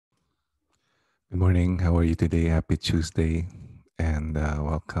Good morning. How are you today? Happy Tuesday, and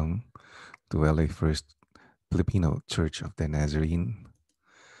welcome to LA First Filipino Church of the Nazarene.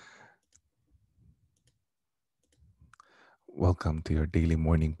 Welcome to your daily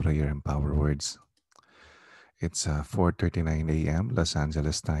morning prayer and power words. It's 4:39 a.m. Los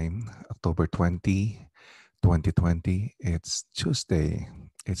Angeles time, October 20, 2020. It's Tuesday.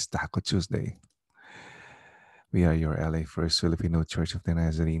 It's Taco Tuesday. We are your LA First Filipino Church of the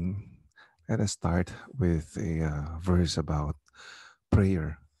Nazarene. Let us start with a verse about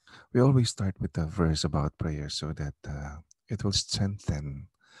prayer. We always start with a verse about prayer so that it will strengthen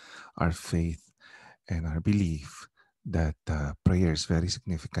our faith and our belief that prayer is very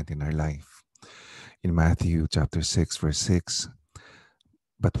significant in our life. In Matthew chapter 6, verse 6,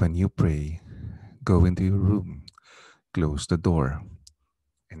 but when you pray, go into your room, close the door,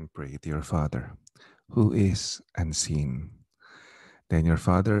 and pray to your Father who is unseen. Then your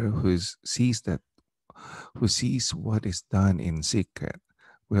Father who sees what is done in secret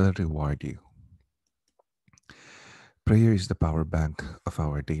will reward you. Prayer is the power bank of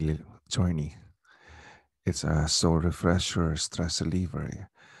our daily journey. It's a soul refresher, stress reliever,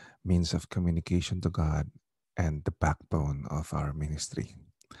 means of communication to God, and the backbone of our ministry.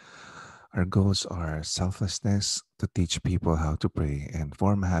 Our goals are selflessness, to teach people how to pray and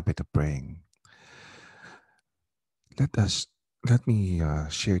form a habit of praying. Let us let me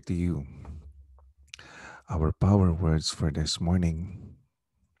share to you our power words for this morning.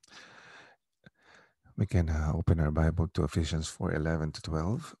 We can open our Bible to Ephesians 4:11 to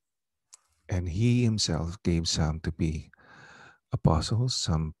 12. And he himself gave some to be apostles,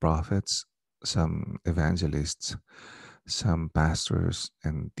 some prophets, some evangelists, some pastors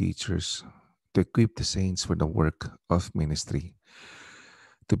and teachers to equip the saints for the work of ministry,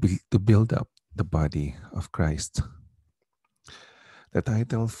 to build up the body of Christ. The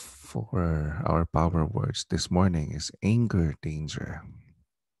title for our power words this morning is Anger Danger.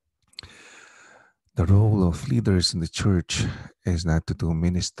 The role of leaders in the church is not to do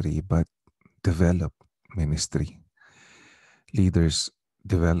ministry, but develop ministry. Leaders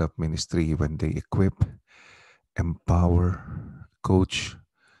develop ministry when they equip, empower, coach,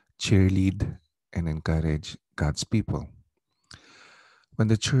 cheerlead, and encourage God's people. When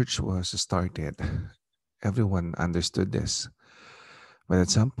the church was started, everyone understood this. But at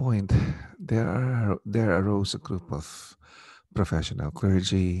some point, there arose a group of professional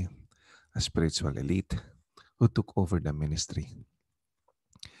clergy, a spiritual elite, who took over the ministry.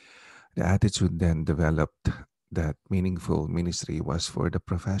 The attitude then developed that meaningful ministry was for the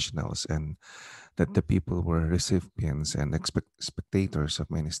professionals and that the people were recipients and spectators of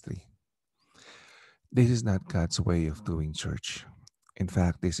ministry. This is not God's way of doing church. In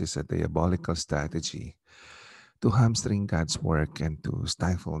fact, this is a diabolical strategy to hamstring God's work and to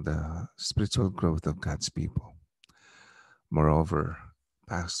stifle the spiritual growth of God's people. Moreover,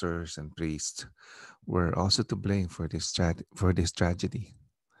 pastors and priests were also to blame for for this tragedy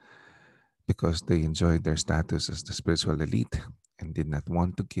because they enjoyed their status as the spiritual elite and did not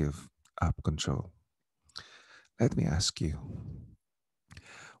want to give up control. Let me ask you,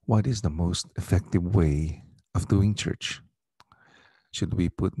 what is the most effective way of doing church? Should we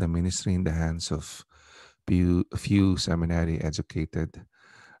put the ministry in the hands of few seminary educated,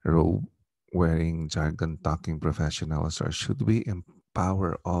 robe wearing, jargon talking professionals, or should we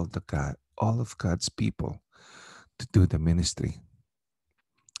empower all of God's people to do the ministry?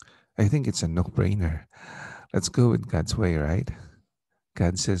 I think it's a no-brainer. Let's go with God's way, right?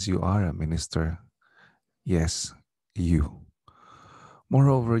 God says you are a minister. Yes, you.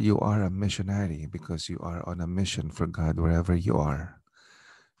 Moreover, you are a missionary because you are on a mission for God wherever you are.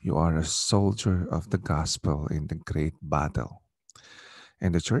 You are a soldier of the gospel in the great battle.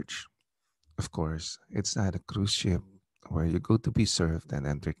 And the church, of course, it's not a cruise ship where you go to be served and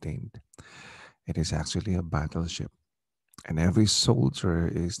entertained. It is actually a battleship. And every soldier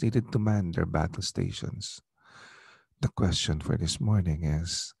is needed to man their battle stations. The question for this morning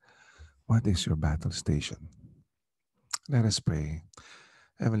is, what is your battle station? Let us pray.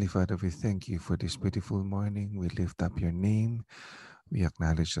 Heavenly Father, we thank you for this beautiful morning. We lift up your name. We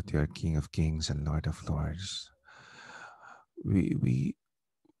acknowledge that you are King of Kings and Lord of Lords. We we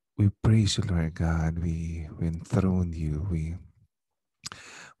we praise you, Lord God. We enthrone you. We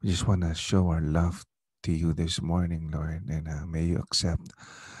just want to show our love to you this morning, Lord, and may you accept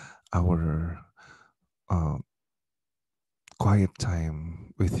our uh, quiet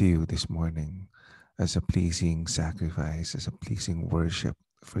time with you this morning as a pleasing sacrifice, as a pleasing worship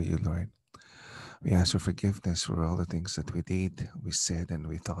for you, Lord. We ask for forgiveness for all the things that we did, we said, and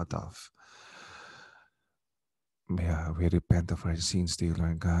we thought of. We repent of our sins to you,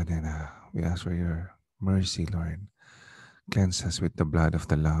 Lord God, and we ask for your mercy, Lord. Cleanse us with the blood of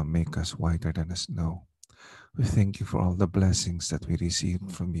the Lamb, make us whiter than the snow. We thank you for all the blessings that we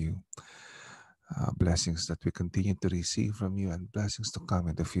received from you, blessings that we continue to receive from you, and blessings to come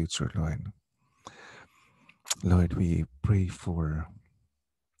in the future, Lord. Lord, we pray for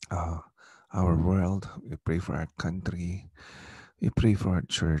uh, our world, we pray for our country, we pray for our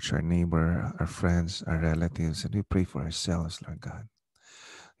church, our neighbor, our friends, our relatives, and we pray for ourselves, Lord God.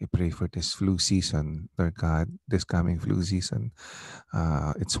 We pray for this flu season, Lord God, this coming flu season.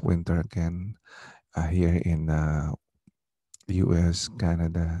 It's winter again here in US,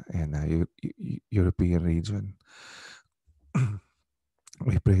 Canada, and European region.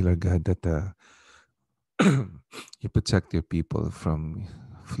 We pray, Lord God, that you protect your people from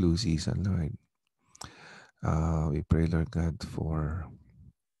flu season, Lord. We pray, Lord God, for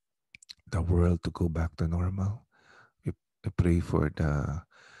the world to go back to normal. We pray for the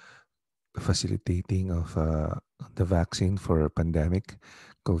facilitating of the vaccine for pandemic,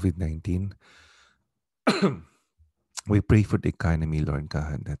 COVID-19. We pray for the economy, Lord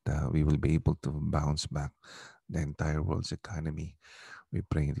God, that we will be able to bounce back the entire world's economy. We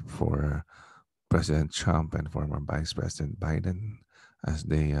pray for President Trump and former Vice President Biden as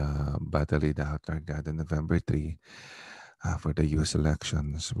they battle it out, Lord God, on November 3 for the U.S.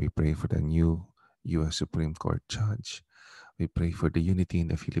 elections. We pray for the new U.S. Supreme Court judge. We pray for the unity in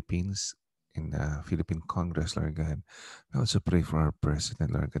the Philippines, in the Philippine Congress, Lord God. We also pray for our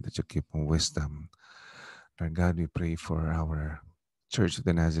president, Lord God, that you keep him wisdom. Lord God, we pray for our Church of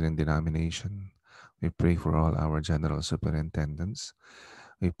the Nazarene denomination. We pray for all our general superintendents.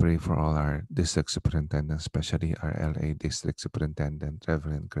 We pray for all our district superintendents, especially our LA district superintendent,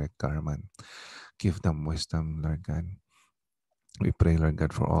 Reverend Greg Garman. Give them wisdom, Lord God. We pray, Lord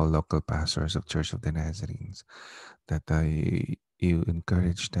God, for all local pastors of Church of the Nazarenes, that you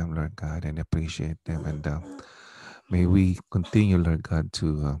encourage them, Lord God, and appreciate them. And may we continue, Lord God,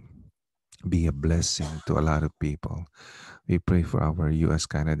 to be a blessing to a lot of people. We pray for our U.S.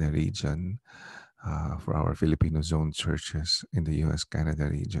 Canada region, for our Filipino zone churches in the U.S. Canada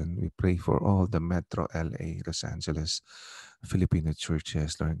region. We pray for all the Metro LA, Los Angeles Filipino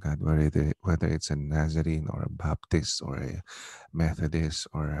churches, Lord God, whether it's a Nazarene or a Baptist or a Methodist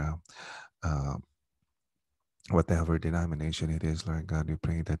or uh, whatever denomination it is, Lord God, we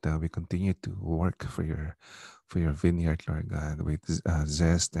pray that we continue to work for your vineyard, Lord God, with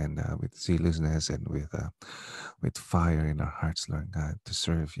zest and with zealousness and with fire in our hearts, Lord God, to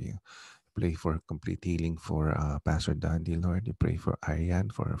serve you. Pray for complete healing for Pastor Dandy, Lord. You pray for Ariane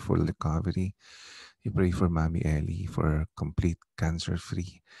for full recovery. You pray for Mommy Ellie for complete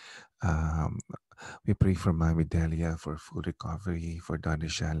cancer-free. Um, we pray for Mommy Delia for full recovery, for Donny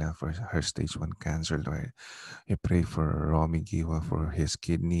Shala for her stage 1 cancer, Lord. We pray for Romy Giwa for his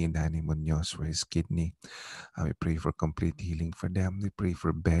kidney, Danny Munoz for his kidney. We pray for complete healing for them. We pray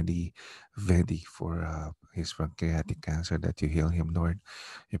for Betty Vedi for his pancreatic cancer, that you heal him, Lord.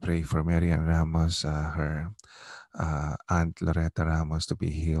 We pray for Marian Ramos, her Aunt Loretta Ramos, to be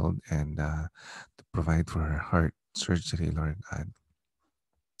healed and to provide for her heart surgery, Lord God.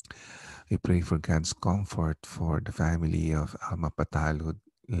 We pray for God's comfort for the family of Alma Patalud,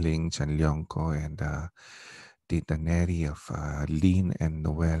 Ling Chanlyongko, and Tita Neri of Lynn and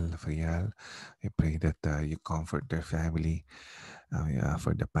Noel Frial. We pray that you comfort their family yeah,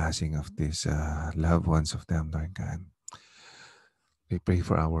 for the passing of these loved ones of them, Lord God. We pray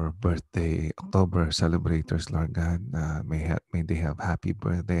for our birthday October celebrators, Lord God. May they have happy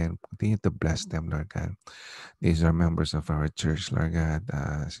birthday and continue to bless them, Lord God. These are members of our church, Lord God.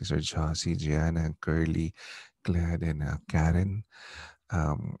 Sister Josie, Gianna, and Curly, Glad, and Karen.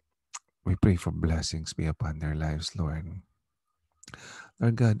 Um, we pray for blessings be upon their lives, Lord.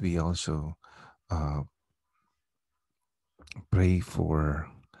 Lord God, we also uh, pray for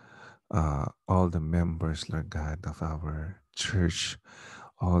all the members, Lord God, of our church,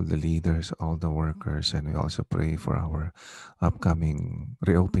 all the leaders, all the workers, and we also pray for our upcoming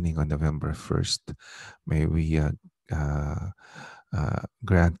reopening on November 1st. May we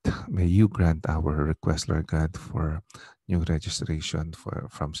may you grant our request, Lord God, for new registration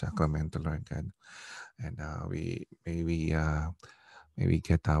from Sacramento, Lord God, and may we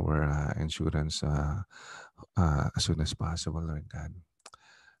get our insurance as soon as possible, Lord God.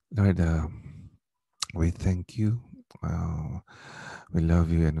 Lord, we thank you. Uh, we love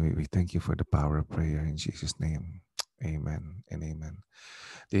you and we thank you for the power of prayer in Jesus' name. Amen and amen.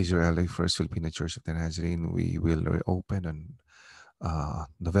 This is your LA First Filipino Church of the Nazarene. We will reopen on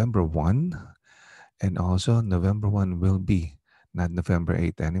November 1, and also November 1 will be not November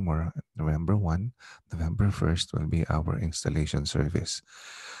 8th anymore. November 1, November 1st will be our installation service.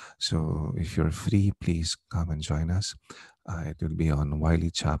 So if you're free, please come and join us. It will be on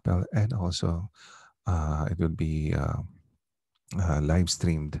Wiley Chapel, and also it will be live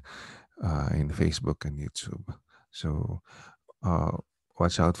streamed in Facebook and YouTube. So uh,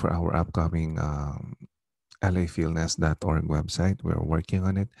 watch out for our upcoming lafeelness.org website. We're working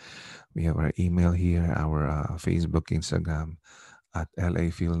on it. We have our email here, our Facebook, Instagram at LA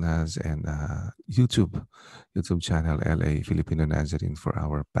Filnas, and YouTube channel LA Filipino Nazarene for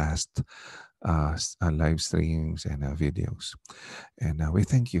our past live streams and videos. And we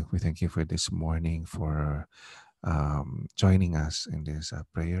thank you. We thank you for this morning, for joining us in this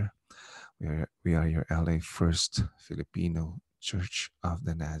prayer. We are your LA First Filipino Church of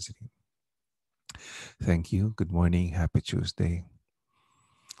the Nazarene. Thank you. Good morning. Happy Tuesday.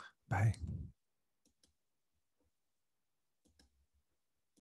 Bye.